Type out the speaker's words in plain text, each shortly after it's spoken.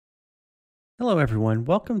Hello everyone,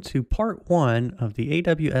 welcome to part 1 of the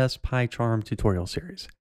AWS PyCharm tutorial series.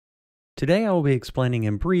 Today I will be explaining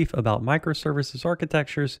in brief about microservices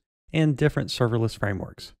architectures and different serverless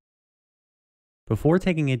frameworks. Before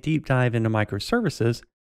taking a deep dive into microservices,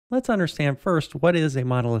 let's understand first what is a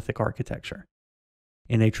monolithic architecture.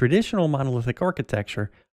 In a traditional monolithic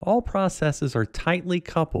architecture, all processes are tightly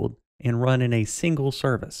coupled and run in a single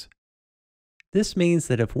service. This means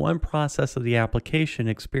that if one process of the application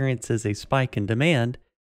experiences a spike in demand,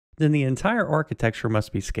 then the entire architecture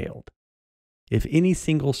must be scaled. If any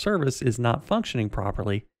single service is not functioning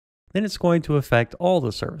properly, then it's going to affect all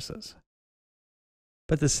the services.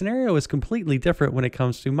 But the scenario is completely different when it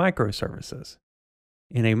comes to microservices.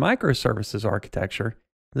 In a microservices architecture,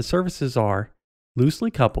 the services are loosely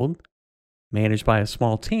coupled, managed by a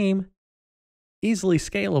small team, easily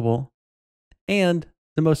scalable, and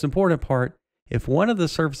the most important part, if one of the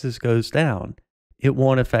services goes down, it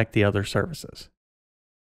won't affect the other services.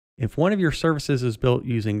 If one of your services is built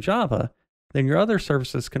using Java, then your other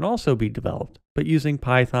services can also be developed, but using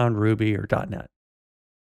Python, Ruby, or .NET.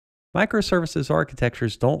 Microservices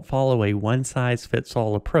architectures don't follow a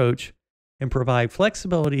one-size-fits-all approach and provide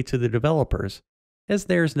flexibility to the developers as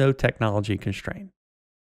there's no technology constraint.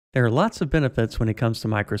 There are lots of benefits when it comes to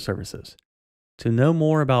microservices. To know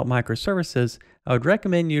more about microservices, I would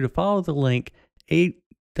recommend you to follow the link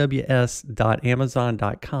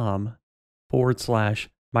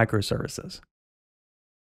aws.amazon.com/microservices.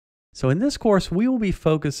 So in this course, we will be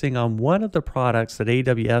focusing on one of the products that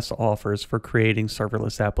AWS offers for creating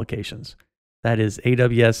serverless applications. That is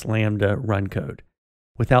Aws Lambda Run Code,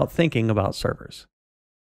 without thinking about servers.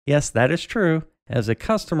 Yes, that is true. As a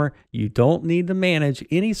customer, you don't need to manage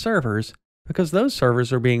any servers because those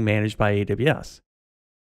servers are being managed by AWS.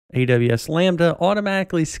 AWS Lambda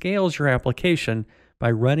automatically scales your application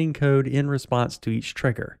by running code in response to each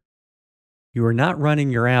trigger. You are not running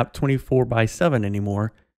your app 24/7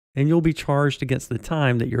 anymore, and you'll be charged against the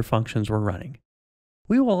time that your functions were running.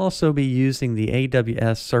 We will also be using the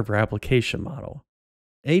AWS Server Application Model.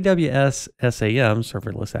 AWS SAM,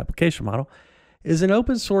 Serverless Application Model, is an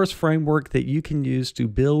open source framework that you can use to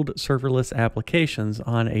build serverless applications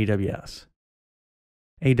on AWS.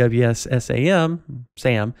 AWS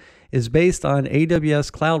SAM is based on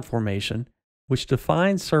AWS CloudFormation, which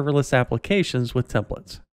defines serverless applications with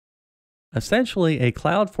templates. Essentially, a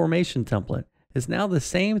CloudFormation template is now the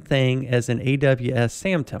same thing as an AWS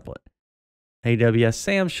SAM template. AWS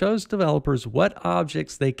SAM shows developers what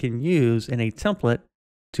objects they can use in a template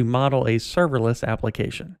to model a serverless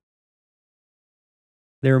application.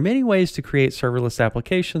 There are many ways to create serverless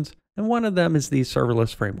applications, and one of them is the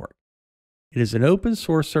Serverless Framework. It is an open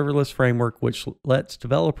source serverless framework which lets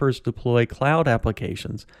developers deploy cloud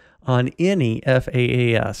applications on any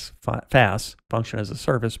FaaS, function as a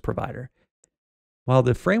service provider. While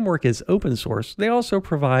the framework is open source, they also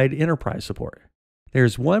provide enterprise support.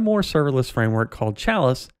 There's one more serverless framework called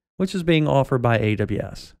Chalice, which is being offered by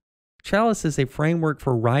AWS. Chalice is a framework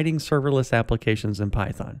for writing serverless applications in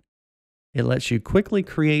Python. It lets you quickly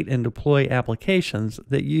create and deploy applications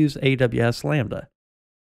that use AWS Lambda.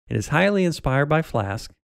 It is highly inspired by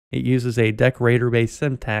Flask. It uses a decorator-based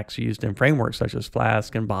syntax used in frameworks such as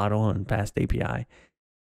Flask and Bottle and Fast API.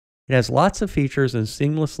 It has lots of features and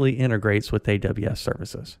seamlessly integrates with AWS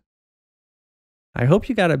services. I hope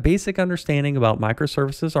you got a basic understanding about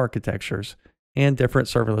microservices architectures and different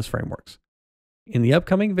serverless frameworks. In the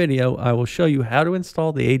upcoming video, I will show you how to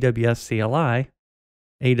install the AWS CLI,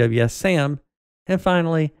 AWS SAM, and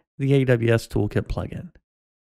finally, the AWS Toolkit plugin.